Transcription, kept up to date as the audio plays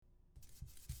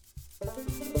In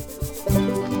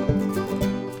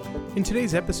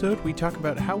today's episode, we talk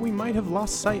about how we might have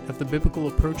lost sight of the biblical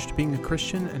approach to being a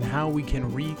Christian and how we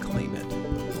can reclaim it.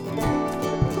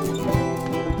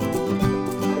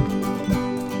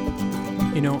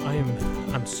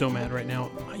 I'm so mad right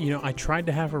now. I tried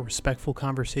to have a respectful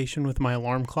conversation with my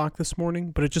alarm clock this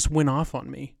morning, but it just went off on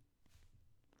me.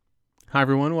 Hi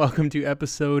everyone, welcome to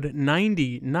episode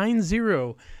 90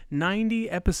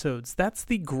 episodes. That's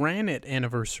the granite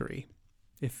anniversary.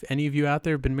 If any of you out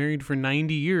there have been married for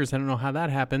 90 years, I don't know how that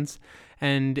happens.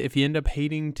 And if you end up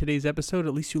hating today's episode,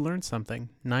 at least you learned something.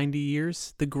 90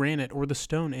 years, the granite or the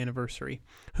stone anniversary.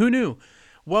 Who knew?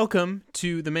 Welcome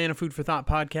to the Man of Food for Thought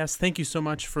podcast. Thank you so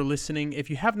much for listening.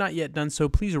 If you have not yet done so,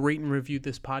 please rate and review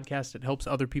this podcast. It helps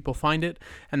other people find it.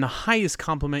 And the highest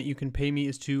compliment you can pay me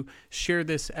is to share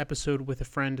this episode with a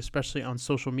friend, especially on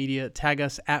social media. Tag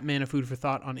us at Man of Food for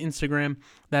Thought on Instagram.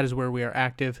 That is where we are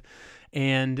active.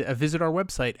 And visit our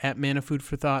website at Man of Food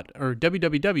for Thought or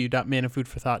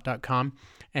www.manoffoodforthought.com.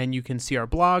 And you can see our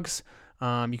blogs.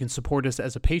 You can support us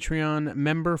as a Patreon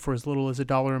member for as little as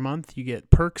 $1 a month. You get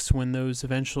perks when those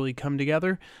eventually come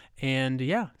together. And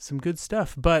yeah, some good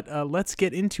stuff. But let's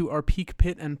get into our peak,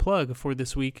 pit, and plug for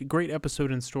this week. Great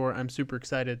episode in store. I'm super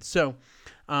excited. So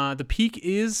the peak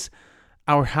is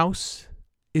our house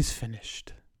is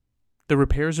finished. The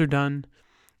repairs are done.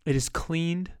 It is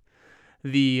cleaned.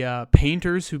 The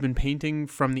painters who've been painting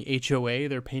from the HOA,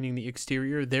 they're painting the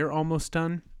exterior. They're almost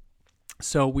done.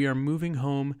 So we are moving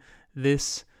home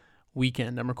this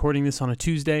weekend. I'm recording this on a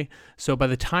Tuesday, so by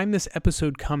the time this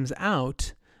episode comes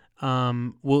out,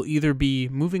 we'll either be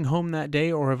moving home that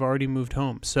day or have already moved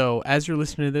home. So as you're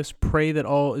listening to this, pray that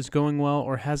all is going well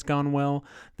or has gone well,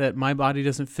 that my body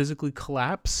doesn't physically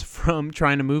collapse from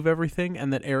trying to move everything,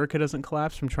 and that Erica doesn't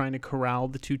collapse from trying to corral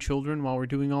the two children while we're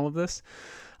doing all of this.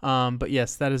 But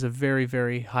yes, that is a very,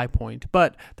 very high point.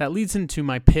 But that leads into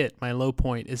my pit. My low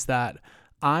point is that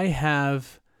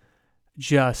I've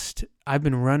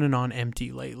been running on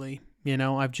empty lately.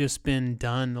 I've just been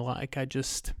done.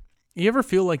 You ever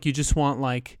feel like you just want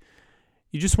life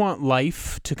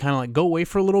to kind of go away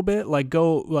for a little bit,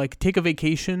 take a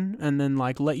vacation and then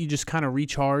let you just kind of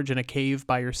recharge in a cave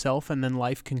by yourself, and then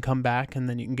life can come back and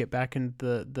then you can get back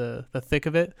into the thick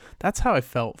of it. That's how I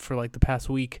felt for the past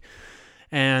week.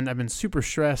 And I've been super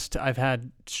stressed. I've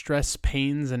had stress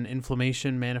pains and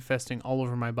inflammation manifesting all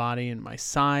over my body and my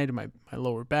side, my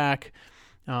lower back,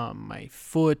 my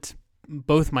foot,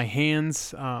 both my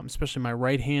hands, especially my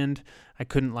right hand. I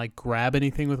couldn't grab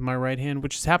anything with my right hand,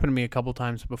 which has happened to me a couple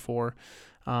times before.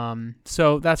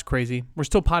 So that's crazy. We're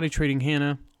still potty training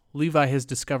Hannah. Levi has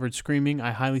discovered screaming.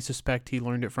 I highly suspect he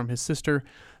learned it from his sister.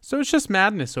 So it's just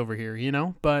madness over here,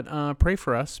 But pray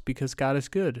for us because God is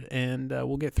good, and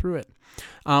we'll get through it.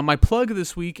 My plug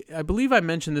this week, I believe I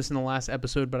mentioned this in the last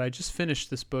episode, but I just finished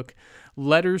this book,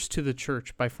 Letters to the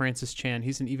Church by Francis Chan.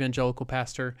 He's an evangelical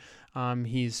pastor.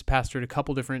 He's pastored a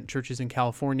couple different churches in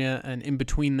California, and in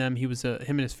between them, him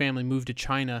and his family moved to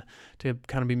China to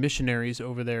kind of be missionaries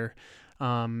over there.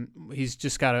 He's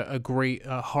just got a great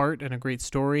heart and a great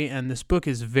story, and this book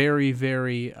is very,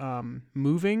 very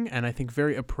moving, and I think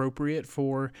very appropriate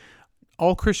for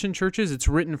all Christian churches. It's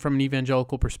written from an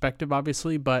evangelical perspective,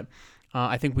 obviously, but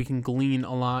I think we can glean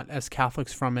a lot as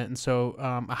Catholics from it, and so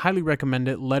I highly recommend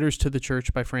it. Letters to the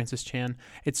Church by Francis Chan.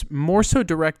 It's more so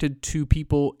directed to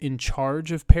people in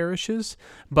charge of parishes,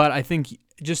 but I think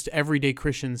just everyday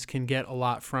Christians can get a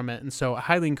lot from it, and so I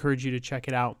highly encourage you to check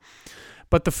it out.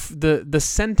 But the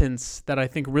sentence that I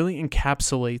think really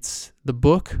encapsulates the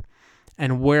book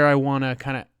and where I want to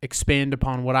kind of expand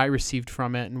upon what I received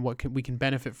from it and what we can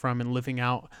benefit from in living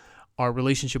out our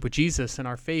relationship with Jesus and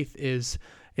our faith is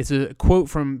a quote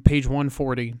from page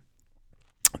 140.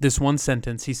 This one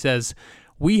sentence, he says,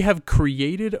 "We have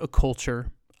created a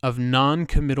culture of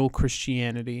non-committal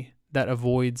Christianity that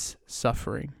avoids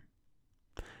suffering."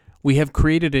 We have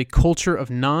created a culture of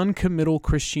non-committal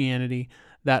Christianity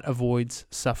that avoids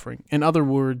suffering. In other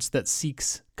words, that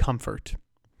seeks comfort.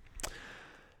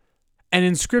 And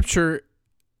in Scripture,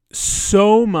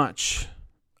 so much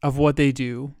of what they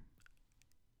do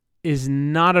is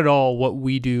not at all what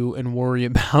we do and worry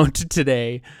about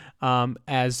today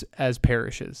as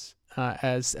parishes,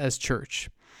 as church.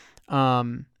 He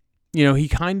kind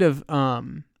of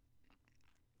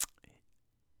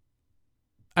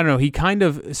he kind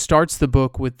of starts the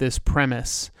book with this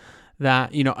premise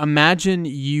that, imagine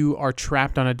you are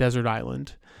trapped on a desert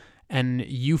island and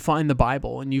you find the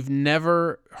Bible and you've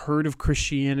never heard of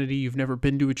Christianity, you've never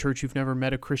been to a church, you've never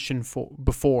met a Christian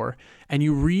before, and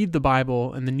you read the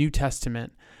Bible and the New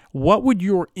Testament. What would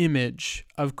your image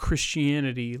of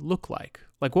Christianity look like?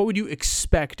 Like, what would you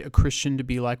expect a Christian to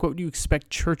be like? What would you expect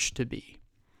church to be?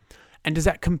 And does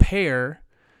that compare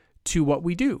to what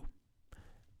we do?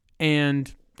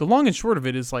 And the long and short of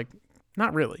it is like,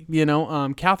 not really.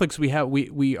 Catholics,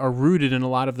 we are rooted in a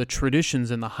lot of the traditions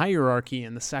and the hierarchy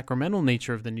and the sacramental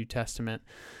nature of the New Testament,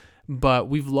 but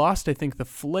we've lost, I think, the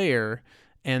flair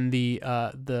and the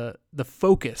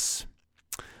focus.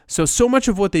 So much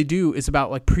of what they do is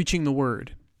about like preaching the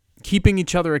word, keeping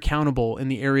each other accountable in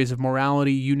the areas of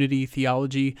morality, unity,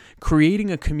 theology,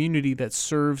 creating a community that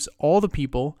serves all the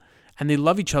people, and they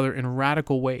love each other in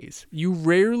radical ways. You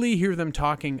rarely hear them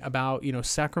talking about,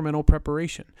 sacramental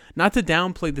preparation. Not to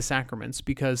downplay the sacraments,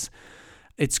 because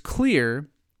it's clear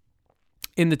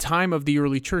in the time of the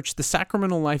early church, the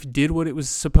sacramental life did what it was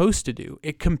supposed to do.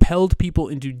 It compelled people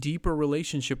into deeper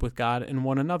relationship with God and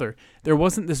one another. There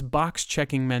wasn't this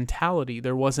box-checking mentality.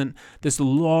 There wasn't this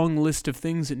long list of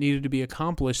things that needed to be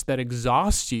accomplished that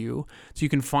exhausts you so you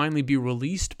can finally be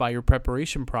released by your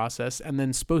preparation process and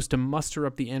then supposed to muster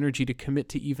up the energy to commit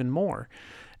to even more.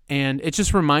 And it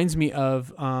just reminds me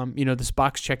of, this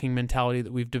box-checking mentality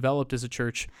that we've developed as a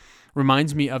church.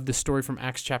 Reminds me of the story from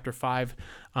Acts chapter 5,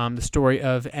 the story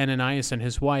of Ananias and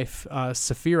his wife,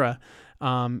 Sapphira.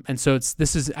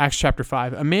 This is Acts chapter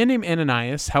 5. A man named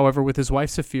Ananias, however, with his wife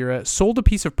Sapphira, sold a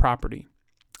piece of property.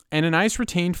 Ananias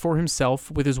retained for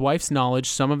himself, with his wife's knowledge,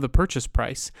 some of the purchase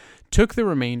price, took the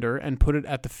remainder, and put it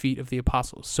at the feet of the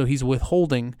apostles. So he's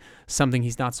withholding something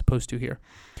he's not supposed to here.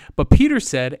 But Peter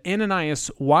said,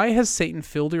 Ananias, why has Satan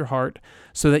filled your heart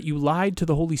so that you lied to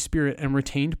the Holy Spirit and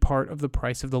retained part of the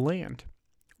price of the land?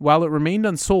 While it remained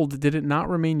unsold, did it not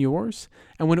remain yours?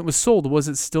 And when it was sold, was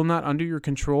it still not under your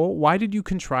control? Why did you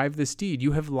contrive this deed?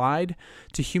 You have lied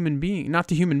to not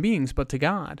to human beings, but to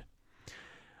God.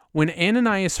 When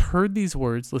Ananias heard these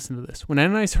words, listen to this. When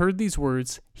Ananias heard these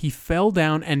words, he fell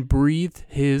down and breathed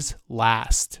his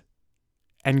last.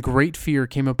 And great fear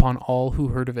came upon all who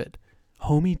heard of it.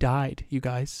 Homie died, you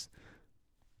guys.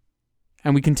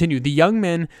 And we continue. The young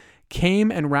men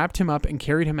came and wrapped him up and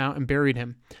carried him out and buried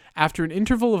him. After an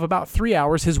interval of about 3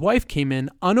 hours, his wife came in,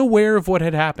 unaware of what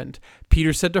had happened.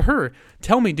 Peter said to her,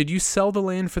 "Tell me, did you sell the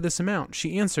land for this amount?"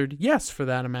 She answered, "Yes, for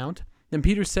that amount." Then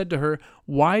Peter said to her,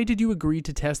 "Why did you agree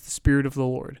to test the Spirit of the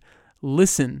Lord?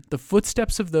 Listen, the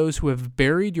footsteps of those who have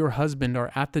buried your husband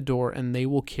are at the door, and they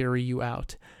will carry you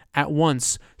out." At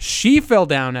once, she fell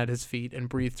down at his feet and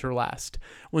breathed her last.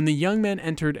 When the young men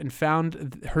entered and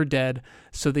found her dead,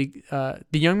 so they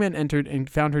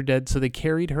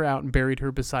carried her out and buried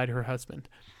her beside her husband.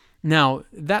 Now,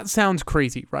 that sounds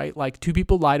crazy, right? Like, two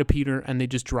people lie to Peter and they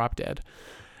just drop dead.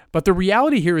 But the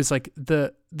reality here is like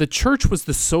the church was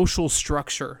the social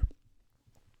structure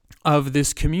of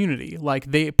this community. Like,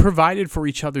 they provided for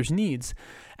each other's needs.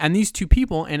 And these two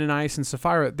people, Ananias and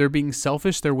Sapphira, they're being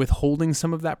selfish. They're withholding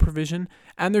some of that provision.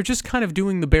 And they're just kind of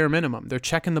doing the bare minimum. They're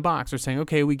checking the box. They're saying,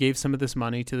 okay, we gave some of this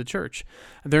money to the church.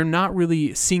 They're not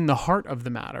really seeing the heart of the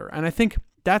matter. And I think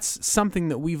that's something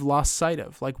that we've lost sight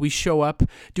of. Like, we show up.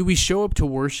 Do we show up to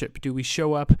worship? Do we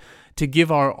show up to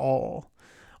give our all?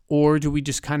 Or do we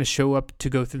just kind of show up to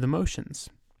go through the motions?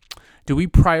 Do we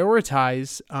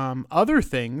prioritize other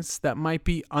things that might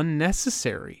be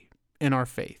unnecessary in our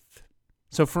faith?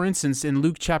 So, for instance, in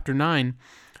Luke chapter 9,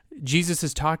 Jesus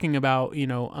is talking about,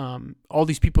 all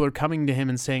these people are coming to him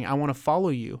and saying, "I want to follow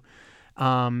you."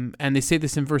 And they say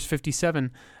this in verse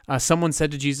 57. Someone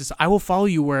said to Jesus, "I will follow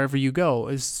you wherever you go,"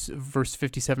 is verse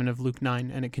 57 of Luke 9.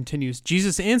 And it continues.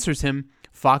 Jesus answers him,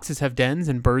 "Foxes have dens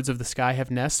and birds of the sky have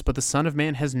nests, but the Son of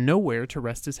Man has nowhere to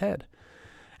rest his head."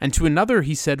 And to another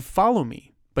he said, "Follow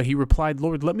me." But he replied,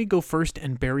 "Lord, let me go first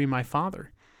and bury my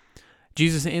father."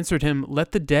 Jesus answered him,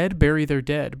 "Let the dead bury their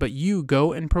dead, but you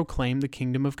go and proclaim the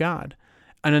kingdom of God."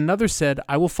 And another said,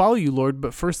 "I will follow you, Lord,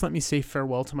 but first let me say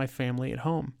farewell to my family at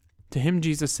home." To him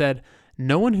Jesus said,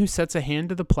 "No one who sets a hand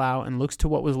to the plow and looks to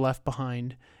what was left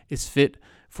behind is fit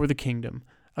for the kingdom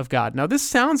of God." Now, this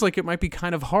sounds like it might be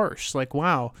kind of harsh. Like,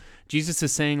 wow, Jesus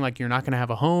is saying, like, you're not going to have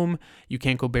a home. You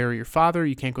can't go bury your father.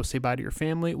 You can't go say bye to your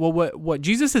family. Well, what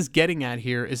Jesus is getting at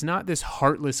here is not this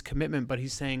heartless commitment, but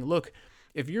he's saying, look,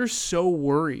 if you're so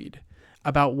worried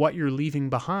about what you're leaving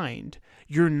behind,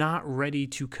 you're not ready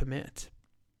to commit.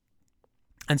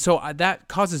 And so that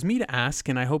causes me to ask,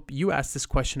 and I hope you ask this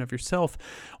question of yourself,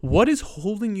 what is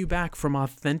holding you back from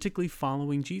authentically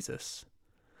following Jesus?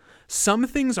 Some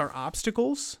things are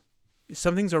obstacles.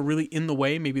 Some things are really in the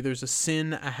way. Maybe there's a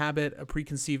sin, a habit, a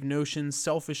preconceived notion,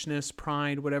 selfishness,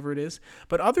 pride, whatever it is.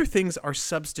 But other things are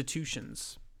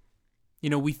substitutions.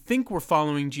 We think we're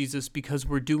following Jesus because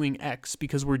we're doing X,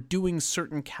 because we're doing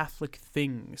certain Catholic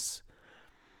things.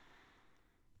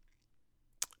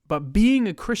 But being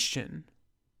a Christian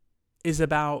is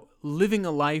about living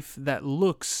a life that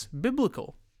looks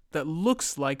biblical, that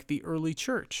looks like the early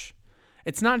church.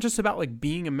 It's not just about like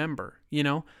being a member, you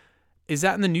know? Is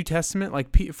that in the New Testament?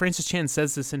 Like Francis Chan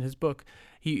says this in his book.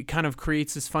 He kind of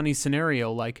creates this funny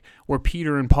scenario like where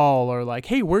Peter and Paul are like,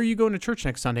 hey, where are you going to church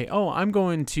next Sunday? Oh, I'm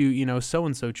going to, you know,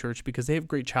 so-and-so church because they have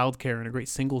great childcare and a great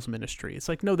singles ministry. It's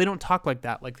like, no, they don't talk like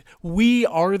that. Like, we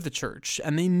are the church.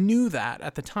 And they knew that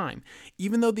at the time.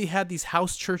 Even though they had these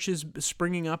house churches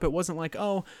springing up, it wasn't like,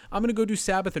 oh, I'm going to go do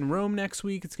Sabbath in Rome next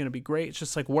week. It's going to be great. It's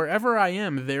just like wherever I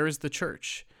am, there's the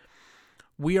church.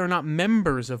 We are not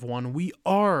members of one. We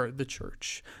are the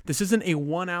church. This isn't a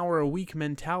 1 hour a week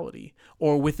mentality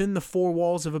or within the four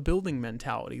walls of a building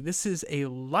mentality. This is a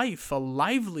life, a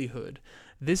livelihood.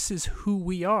 This is who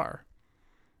we are.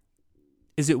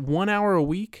 Is it 1 hour a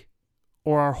week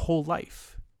or our whole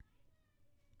life?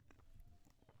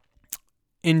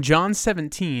 In John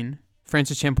 17,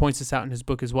 Francis Chan points this out in his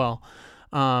book as well.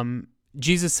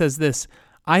 Jesus says this,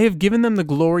 I have given them the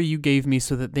glory you gave me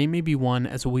so that they may be one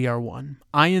as we are one,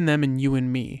 I in them and you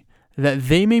in me, that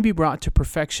they may be brought to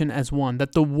perfection as one,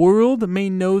 that the world may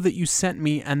know that you sent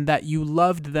me and that you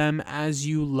loved them as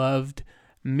you loved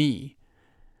me.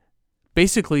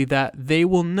 Basically, that they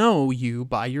will know you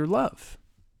by your love.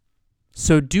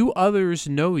 So do others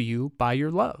know you by your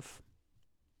love?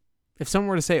 If someone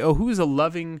were to say, oh, who is a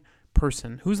loving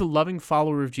person? Who's a loving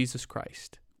follower of Jesus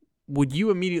Christ? Would you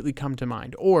immediately come to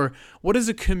mind? Or what is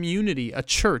a community, a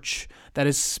church that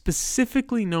is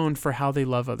specifically known for how they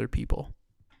love other people?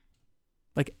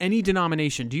 Like any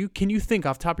denomination, can you think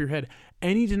off the top of your head,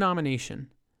 any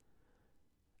denomination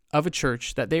of a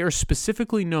church that they are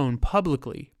specifically known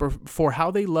publicly for how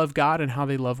they love God and how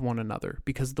they love one another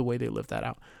because of the way they live that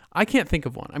out? I can't think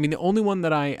of one. I mean, the only one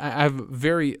that I have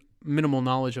very minimal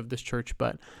knowledge of this church,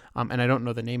 but and I don't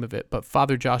know the name of it, but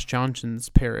Father Josh Johnson's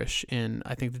parish in,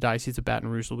 I think, the Diocese of Baton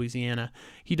Rouge, Louisiana,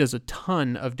 he does a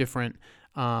ton of different,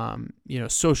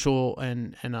 social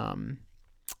and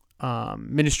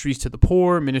ministries to the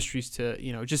poor, ministries to,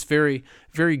 just very,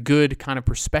 very good kind of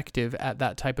perspective at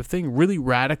that type of thing, really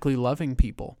radically loving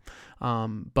people.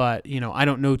 But I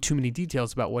don't know too many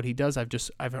details about what he does.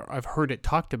 I've heard it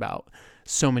talked about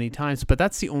so many times, but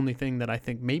that's the only thing that I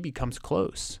think maybe comes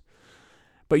close.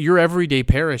 But your everyday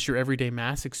parish, your everyday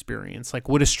mass experience, like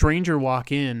would a stranger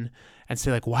walk in and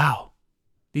say like, wow,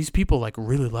 these people like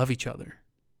really love each other?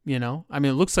 I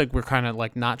mean, it looks like we're kind of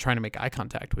like not trying to make eye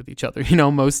contact with each other,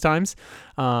 most times,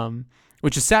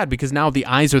 which is sad because now the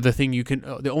eyes are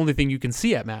the only thing you can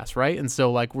see at mass, right? And so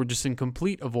like we're just in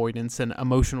complete avoidance and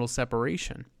emotional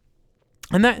separation.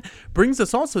 And that brings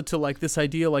us also to like this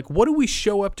idea, like what do we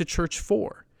show up to church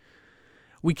for?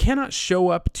 We cannot show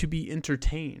up to be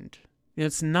entertained.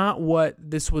 It's not what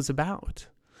this was about.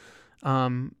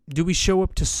 Do we show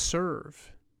up to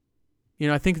serve?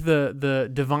 I think the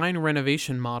Divine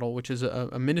Renovation model, which is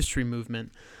a ministry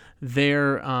movement,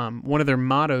 one of their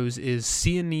mottos is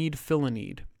see a need, fill a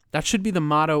need. That should be the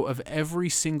motto of every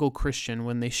single Christian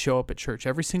when they show up at church,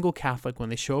 every single Catholic when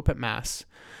they show up at Mass.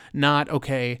 Not,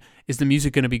 okay, is the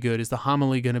music going to be good? Is the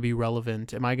homily going to be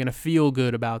relevant? Am I going to feel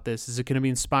good about this? Is it going to be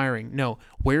inspiring? No.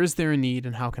 Where is there a need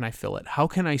and how can I fill it? How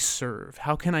can I serve?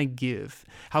 How can I give?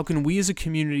 How can we as a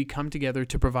community come together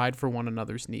to provide for one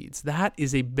another's needs? That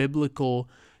is a biblical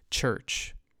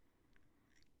church.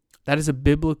 That is a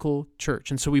biblical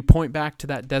church. And so we point back to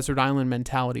that desert island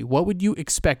mentality. What would you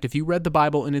expect if you read the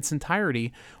Bible in its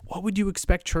entirety? What would you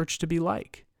expect church to be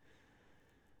like?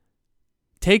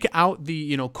 Take out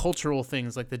the, cultural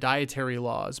things like the dietary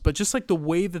laws, but just like the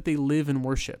way that they live and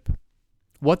worship,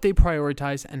 what they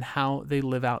prioritize and how they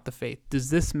live out the faith.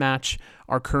 Does this match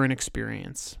our current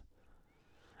experience?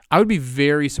 I would be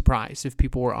very surprised if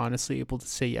people were honestly able to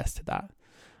say yes to that.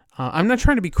 I'm not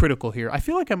trying to be critical here. I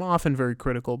feel like I'm often very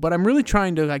critical, but I'm really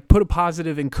trying to like put a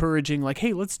positive, encouraging, like,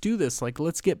 hey, let's do this. Like,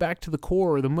 let's get back to the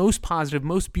core, or the most positive,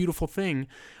 most beautiful thing,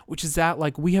 which is that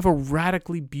like we have a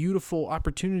radically beautiful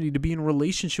opportunity to be in a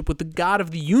relationship with the God of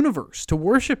the universe, to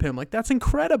worship him. Like, that's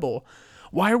incredible.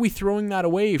 Why are we throwing that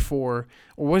away or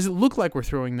what does it look like we're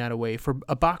throwing that away for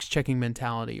a box checking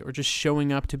mentality, or just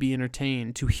showing up to be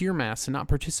entertained, to hear Mass and not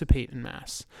participate in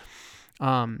Mass?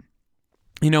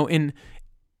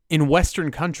 In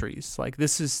Western countries, like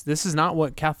this is not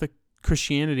what Catholic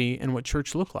Christianity and what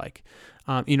church look like.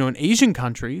 In Asian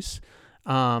countries,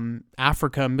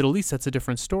 Africa, Middle East, that's a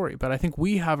different story. But I think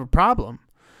we have a problem.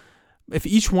 If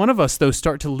each one of us, though,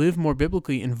 start to live more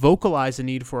biblically and vocalize a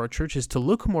need for our churches to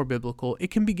look more biblical,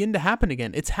 it can begin to happen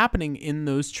again. It's happening in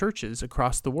those churches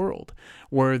across the world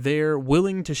where they're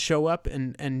willing to show up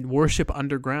and worship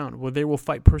underground, where they will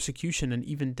fight persecution and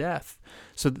even death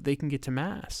so that they can get to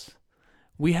Mass.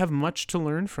 We have much to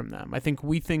learn from them. I think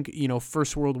we think,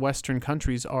 first world Western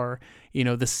countries are,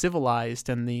 the civilized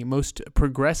and the most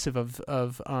progressive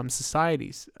of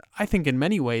societies. I think in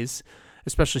many ways,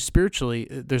 especially spiritually,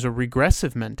 there's a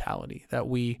regressive mentality that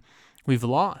we've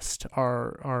lost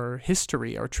our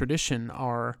history, our tradition,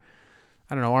 our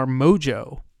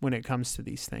mojo when it comes to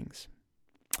these things.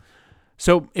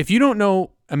 So if you don't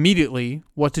know immediately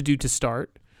what to do to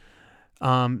start,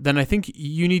 then I think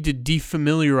you need to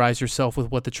defamiliarize yourself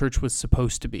with what the church was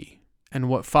supposed to be and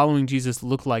what following Jesus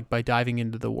looked like by diving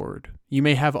into the Word. You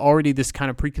may have already this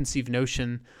kind of preconceived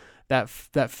notion that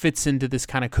fits into this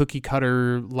kind of cookie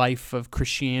cutter life of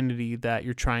Christianity that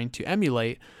you're trying to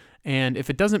emulate. And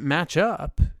if it doesn't match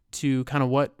up to kind of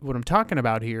what I'm talking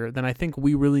about here, then I think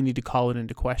we really need to call it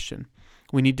into question.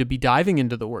 We need to be diving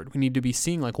into the Word. We need to be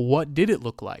seeing, like, what did it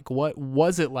look like? What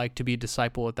was it like to be a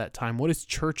disciple at that time? What is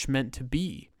church meant to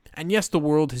be? And yes, the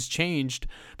world has changed,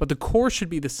 but the core should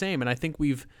be the same. And I think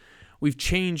we've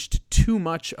changed too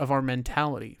much of our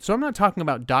mentality. So I'm not talking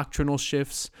about doctrinal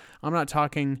shifts. I'm not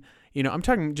talking, I'm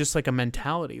talking just like a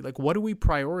mentality. Like, what do we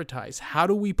prioritize? How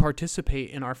do we participate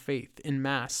in our faith in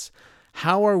Mass?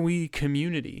 How are we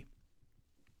community?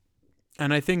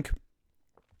 And I think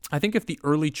if the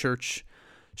early church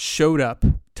showed up,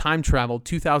 time traveled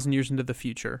 2,000 years into the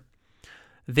future,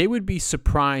 they would be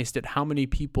surprised at how many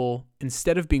people,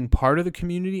 instead of being part of the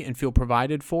community and feel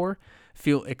provided for,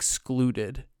 feel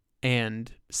excluded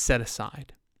and set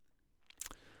aside.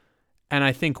 And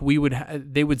I think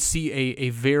they would see a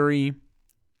very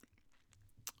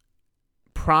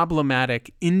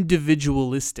problematic,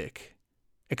 individualistic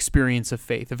experience of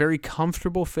faith, a very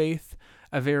comfortable faith,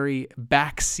 a very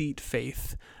backseat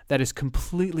faith that is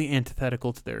completely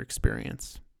antithetical to their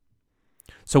experience.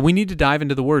 So we need to dive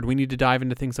into the Word. We need to dive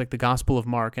into things like the Gospel of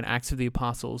Mark and Acts of the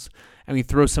Apostles, and we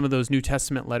throw some of those New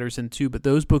Testament letters in too, but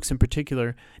those books in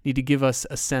particular need to give us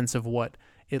a sense of what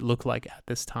it looked like at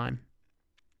this time.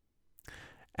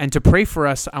 And to pray for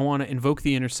us, I want to invoke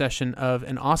the intercession of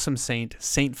an awesome saint,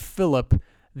 Saint Philip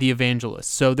the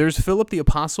Evangelist. So there's Philip the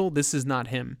Apostle. This is not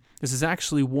him. This is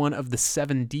actually one of the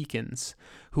 7 deacons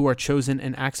who are chosen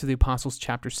in Acts of the Apostles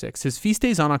chapter 6. His feast day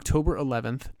is on October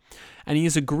 11th, and he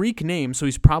is a Greek name, so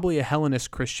he's probably a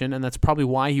Hellenist Christian, and that's probably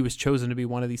why he was chosen to be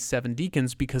one of these 7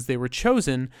 deacons, because they were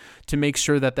chosen to make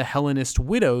sure that the Hellenist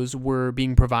widows were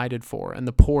being provided for, and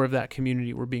the poor of that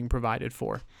community were being provided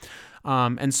for.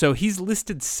 And so he's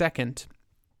listed second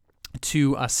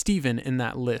to Stephen in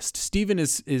that list. Stephen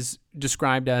is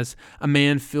described as a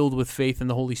man filled with faith in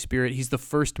the Holy Spirit. He's the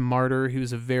first martyr. He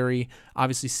was a very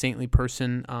obviously saintly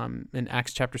person in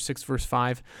Acts chapter 6, verse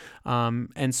 5.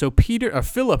 And so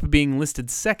Philip being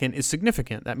listed second is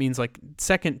significant. That means, like,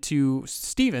 second to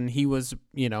Stephen, he was,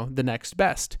 the next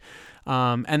best.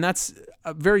 And that's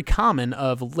very common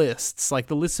of lists, like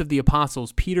the list of the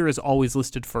apostles. Peter is always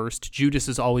listed first. Judas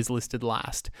is always listed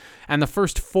last. And the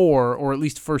first 4, or at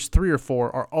least first 3 or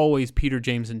 4, are always Peter,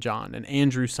 James, and John, and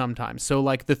Andrew sometimes. So,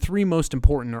 like, the 3 most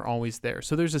important are always there.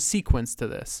 So there's a sequence to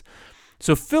this.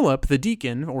 So Philip, the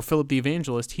deacon, or Philip the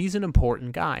Evangelist, he's an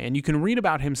important guy. And you can read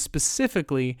about him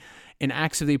specifically in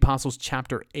Acts of the Apostles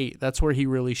chapter 8. That's where he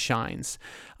really shines.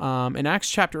 In Acts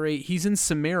chapter 8, he's in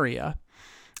Samaria,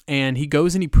 and he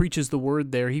goes and he preaches the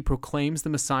word there. He proclaims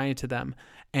the Messiah to them.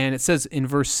 And it says in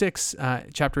verse 6,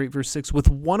 chapter 8, verse 6,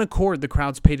 with one accord the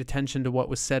crowds paid attention to what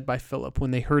was said by Philip when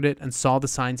they heard it and saw the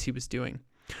signs he was doing.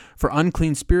 For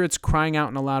unclean spirits, crying out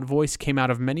in a loud voice, came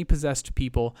out of many possessed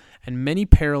people, and many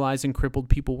paralyzed and crippled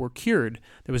people were cured.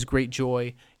 There was great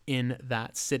joy in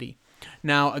that city.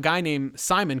 Now, a guy named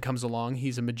Simon comes along.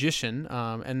 He's a magician,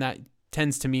 and that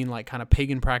tends to mean like kind of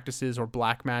pagan practices or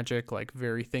black magic, like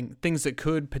very things that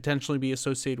could potentially be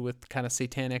associated with kind of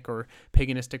satanic or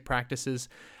paganistic practices.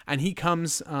 And he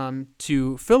comes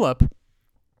to Philip,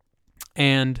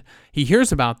 and he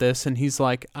hears about this, and he's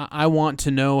like, I want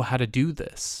to know how to do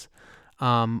this.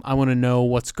 I want to know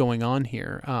what's going on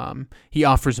here. He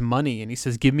offers money, and he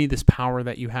says, give me this power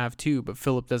that you have too. But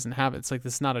Philip doesn't have it. It's like,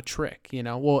 this is not a trick,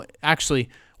 Well, actually,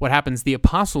 what happens, the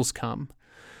apostles come,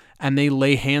 and they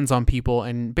lay hands on people,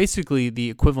 and basically the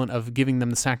equivalent of giving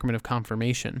them the sacrament of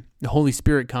confirmation. The Holy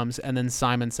Spirit comes, and then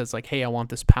Simon says, like, hey, I want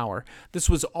this power. This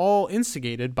was all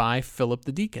instigated by Philip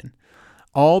the deacon.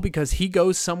 All because he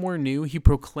goes somewhere new, he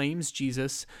proclaims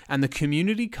Jesus, and the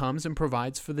community comes and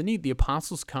provides for the need. The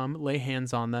apostles come, lay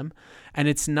hands on them, and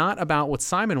it's not about what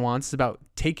Simon wants. It's about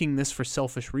taking this for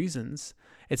selfish reasons.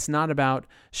 It's not about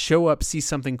show up, see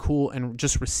something cool, and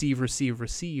just receive,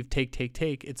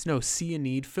 take. It's no, see a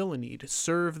need, fill a need,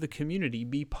 serve the community,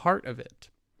 be part of it.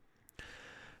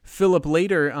 Philip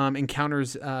later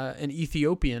encounters an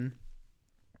Ethiopian,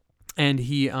 and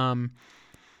he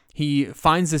he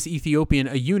finds this Ethiopian,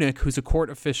 a eunuch, who's a court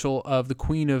official of the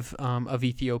queen of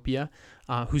Ethiopia,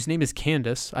 whose name is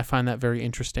Candace. I find that very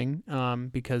interesting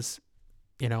because,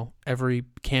 every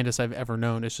Candace I've ever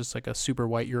known is just like a super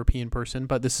white European person.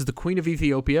 But this is the queen of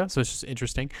Ethiopia, so it's just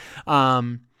interesting.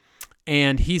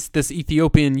 And this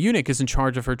Ethiopian eunuch is in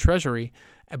charge of her treasury,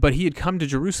 but he had come to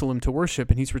Jerusalem to worship,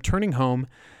 and he's returning home.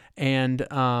 And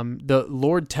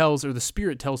the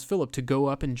Spirit tells Philip to go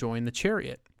up and join the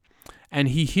chariot. And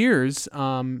he hears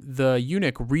the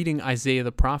eunuch reading Isaiah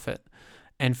the prophet.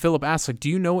 And Philip asks, do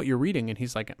you know what you're reading? And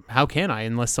he's like, how can I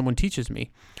unless someone teaches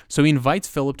me? So he invites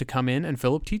Philip to come in, and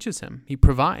Philip teaches him. He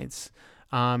provides.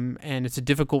 And it's a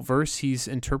difficult verse he's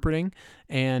interpreting,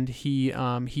 and he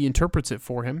interprets it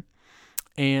for him.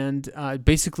 And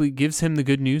basically gives him the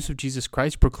good news of Jesus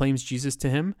Christ, proclaims Jesus to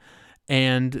him.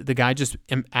 And the guy just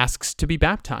asks to be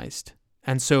baptized.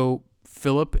 And so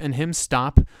Philip and him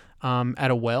stop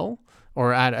at a well,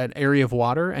 or at an area of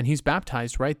water, and he's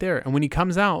baptized right there. And when he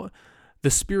comes out, the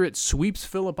Spirit sweeps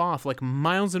Philip off like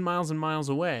miles and miles and miles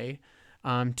away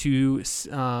to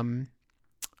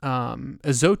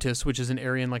Azotus, which is an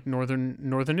area in like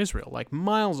northern Israel, like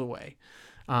miles away.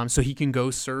 So he can go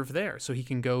serve there. So he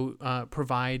can go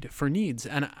provide for needs.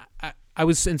 And I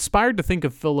was inspired to think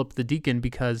of Philip the deacon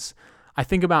because I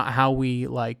think about how we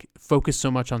like focus so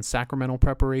much on sacramental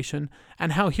preparation,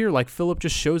 and how here like Philip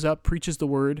just shows up, preaches the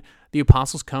word, the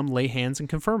apostles come, lay hands, and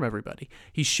confirm everybody.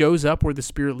 He shows up where the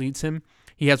Spirit leads him.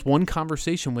 He has one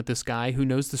conversation with this guy who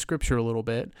knows the scripture a little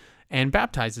bit and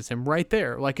baptizes him right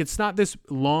there. Like, it's not this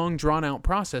long drawn out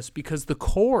process, because the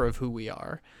core of who we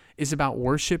are is about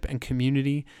worship and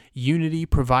community, unity,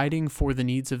 providing for the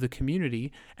needs of the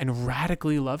community, and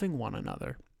radically loving one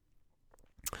another.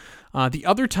 The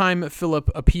other time Philip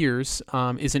appears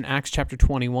is in Acts chapter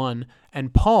 21,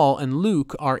 and Paul and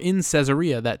Luke are in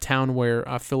Caesarea, that town where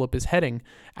Philip is heading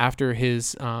after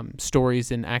his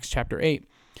stories in Acts chapter 8.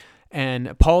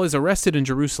 And Paul is arrested in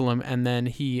Jerusalem, and then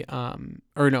he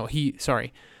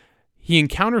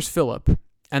encounters Philip,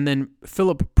 and then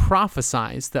Philip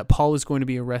prophesies that Paul is going to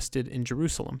be arrested in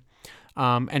Jerusalem.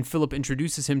 And Philip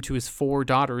introduces him to his 4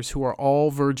 daughters, who are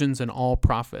all virgins and all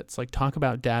prophets. Like, talk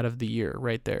about dad of the year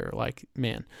right there. Like,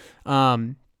 man.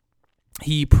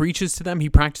 He preaches to them. He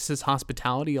practices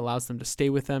hospitality, allows them to stay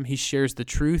with them. He shares the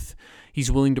truth.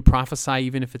 He's willing to prophesy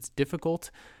even if it's difficult.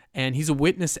 And he's a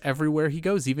witness everywhere he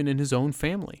goes, even in his own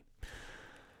family.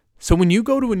 So when you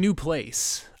go to a new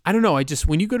place, I don't know,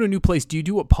 when you go to a new place, do you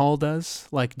do what Paul does?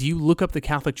 Like, do you look up the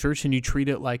Catholic Church and you treat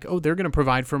it like, oh, they're going to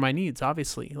provide for my needs,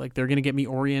 obviously. Like, they're going to get me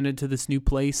oriented to this new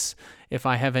place. If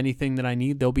I have anything that I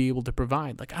need, they'll be able to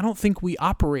provide. Like, I don't think we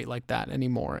operate like that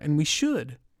anymore, and we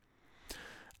should.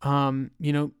 I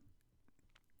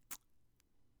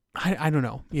don't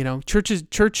know.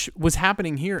 Church was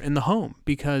happening here in the home,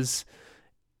 because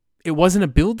it wasn't a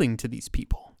building to these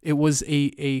people. It was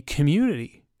a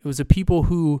community. It was a people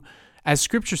who, as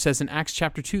Scripture says in Acts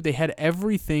chapter 2, they had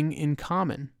everything in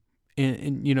common.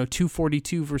 In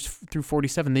 2:42 verse through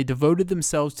 47, they devoted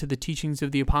themselves to the teachings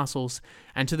of the apostles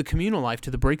and to the communal life,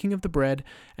 to the breaking of the bread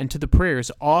and to the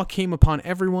prayers. Awe came upon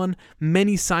everyone.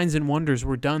 Many signs and wonders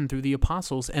were done through the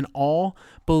apostles, and all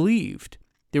believed.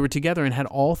 They were together and had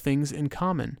all things in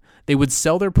common. They would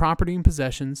sell their property and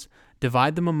possessions,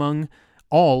 divide them among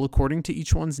all according to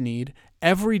each one's need.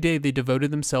 Every day they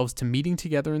devoted themselves to meeting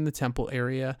together in the temple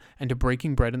area and to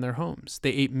breaking bread in their homes.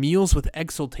 They ate meals with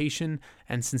exultation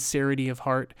and sincerity of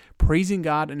heart, praising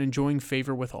God and enjoying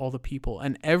favor with all the people.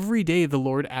 And every day the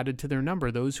Lord added to their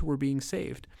number those who were being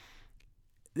saved.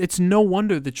 It's no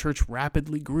wonder the church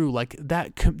rapidly grew. Like,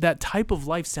 that type of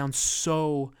life sounds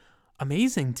so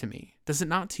amazing to me. Does it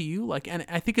not to you? Like, and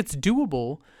I think it's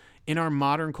doable in our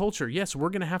modern culture. Yes, we're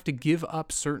going to have to give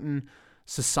up certain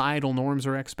societal norms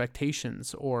or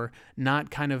expectations, or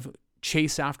not kind of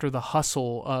chase after the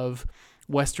hustle of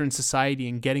Western society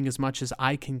and getting as much as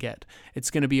I can get.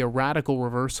 It's going to be a radical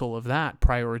reversal of that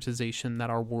prioritization that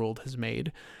our world has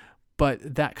made.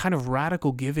 But that kind of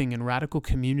radical giving and radical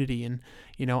community, and,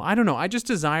 I don't know, I just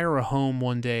desire a home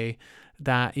one day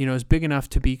that, is big enough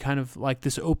to be kind of like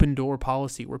this open door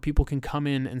policy where people can come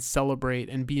in and celebrate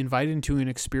and be invited into an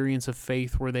experience of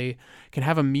faith, where they can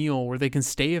have a meal, where they can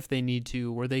stay if they need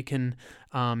to, where they can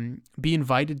be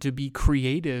invited to be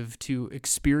creative, to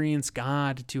experience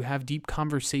God, to have deep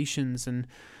conversations. And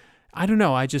I don't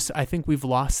know, I think we've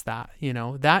lost that,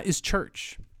 that is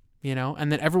church,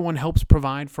 and that everyone helps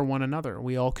provide for one another.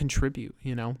 We all contribute,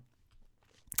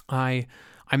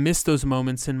 I missed those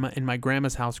moments in my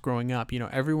grandma's house growing up.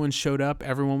 Everyone showed up,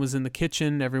 everyone was in the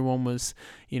kitchen, everyone was,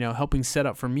 helping set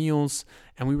up for meals,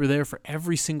 and we were there for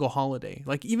every single holiday.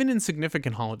 Like even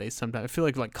insignificant holidays sometimes. I feel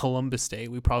like Columbus Day,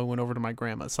 we probably went over to my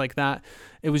grandma's. Like that,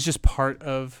 it was just part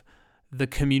of the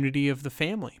community of the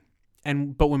family.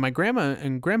 But when my grandma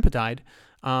and grandpa died,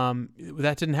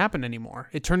 that didn't happen anymore.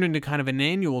 It turned into kind of an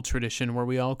annual tradition where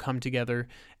we all come together,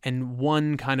 and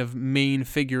one kind of main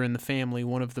figure in the family,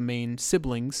 one of the main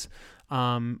siblings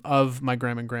of my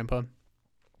grandma and grandpa,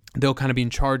 they'll kind of be in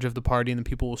charge of the party, and the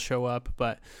people will show up.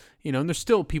 But and there's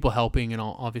still people helping and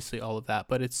obviously all of that.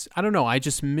 But I don't know, I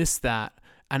just miss that,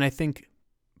 and I think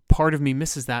part of me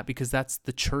misses that because that's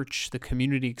the church, the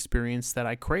community experience that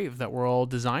I crave, that we're all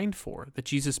designed for, that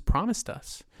Jesus promised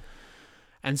us.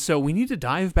 And so we need to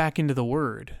dive back into the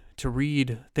Word to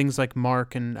read things like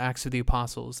Mark and Acts of the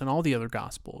Apostles and all the other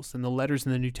Gospels and the letters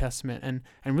in the New Testament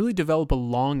and really develop a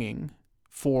longing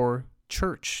for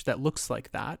church that looks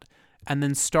like that, and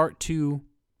then start to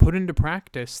put into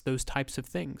practice those types of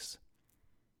things.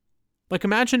 Like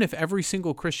imagine if every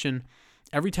single Christian,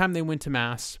 every time they went to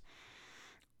Mass,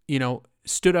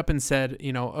 stood up and said,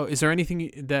 oh, is there anything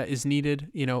that is needed?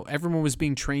 Everyone was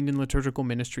being trained in liturgical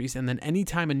ministries. And then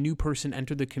anytime a new person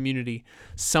entered the community,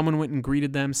 someone went and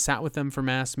greeted them, sat with them for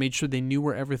Mass, made sure they knew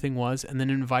where everything was, and then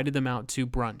invited them out to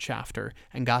brunch after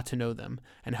and got to know them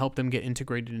and helped them get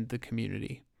integrated into the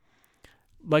community.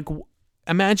 Like,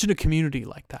 imagine a community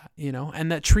like that,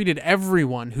 and that treated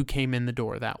everyone who came in the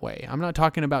door that way. I'm not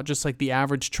talking about just like the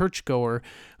average churchgoer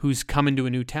who's coming to a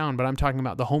new town, but I'm talking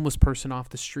about the homeless person off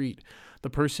the street, the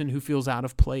person who feels out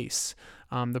of place,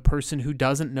 the person who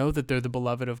doesn't know that they're the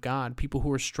beloved of God, people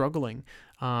who are struggling,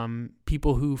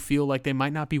 people who feel like they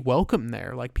might not be welcome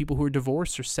there, like people who are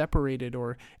divorced or separated,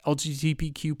 or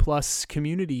LGBTQ plus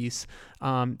communities,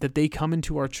 that they come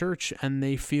into our church and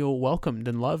they feel welcomed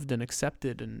and loved and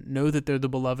accepted and know that they're the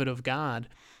beloved of God,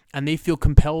 and they feel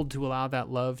compelled to allow that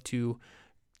love to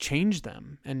change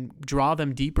them and draw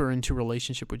them deeper into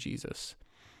relationship with Jesus.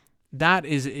 That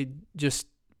is just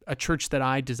a church that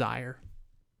I desire,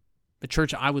 a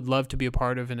church I would love to be a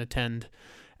part of and attend.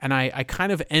 And I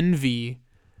kind of envy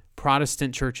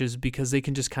Protestant churches because they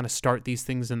can just kind of start these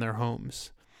things in their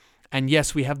homes. And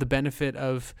yes, we have the benefit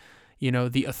of,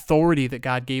 the authority that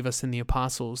God gave us in the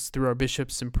apostles through our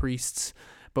bishops and priests,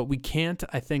 but we can't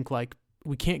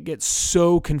get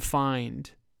so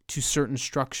confined to certain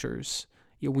structures.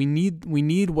 We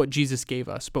need what Jesus gave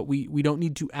us, but we don't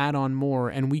need to add on more,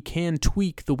 and we can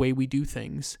tweak the way we do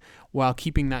things while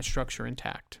keeping that structure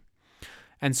intact.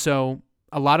 And so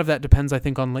a lot of that depends, I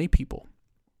think, on lay people.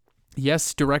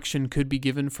 Yes, direction could be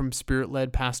given from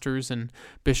Spirit-led pastors and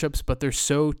bishops, but they're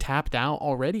so tapped out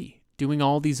already, doing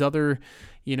all these other,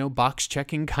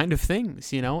 box-checking kind of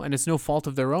things, and it's no fault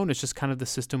of their own. It's just kind of the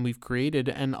system we've created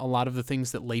and a lot of the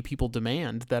things that lay people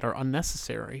demand that are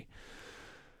unnecessary.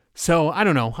 So I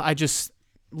don't know.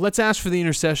 Let's ask for the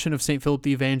intercession of St. Philip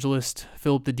the Evangelist,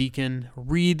 Philip the Deacon,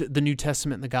 read the New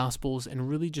Testament and the Gospels, and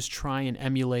really just try and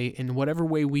emulate in whatever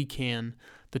way we can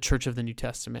the Church of the New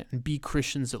Testament and be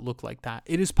Christians that look like that.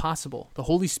 It is possible. The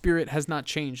Holy Spirit has not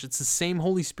changed. It's the same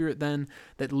Holy Spirit then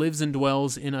that lives and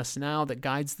dwells in us now, that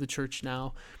guides the church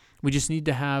now. We just need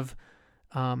to have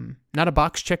not a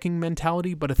box-checking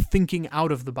mentality, but a thinking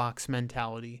out of the box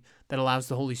mentality that allows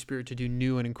the Holy Spirit to do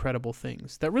new and incredible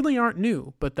things that really aren't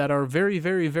new, but that are very,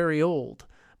 very, very old,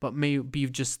 but may be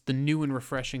just the new and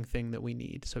refreshing thing that we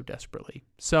need so desperately.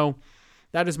 So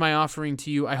that is my offering to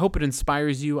you. I hope it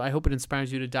inspires you. I hope it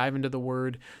inspires you to dive into the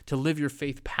Word, to live your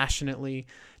faith passionately,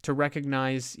 to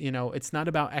recognize, it's not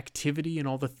about activity and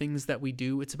all the things that we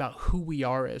do. It's about who we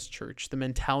are as church, the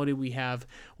mentality we have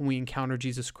when we encounter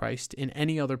Jesus Christ in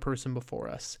any other person before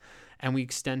us. And we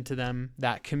extend to them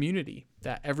that community,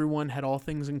 that everyone had all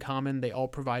things in common. They all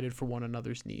provided for one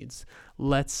another's needs.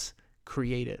 Let's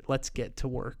create it. Let's get to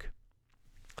work.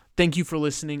 Thank you for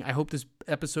listening. I hope this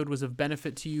episode was of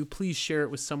benefit to you. Please share it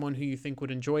with someone who you think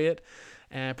would enjoy it.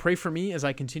 Pray for me as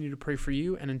I continue to pray for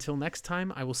you. And until next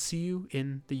time, I will see you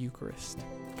in the Eucharist.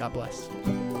 God bless.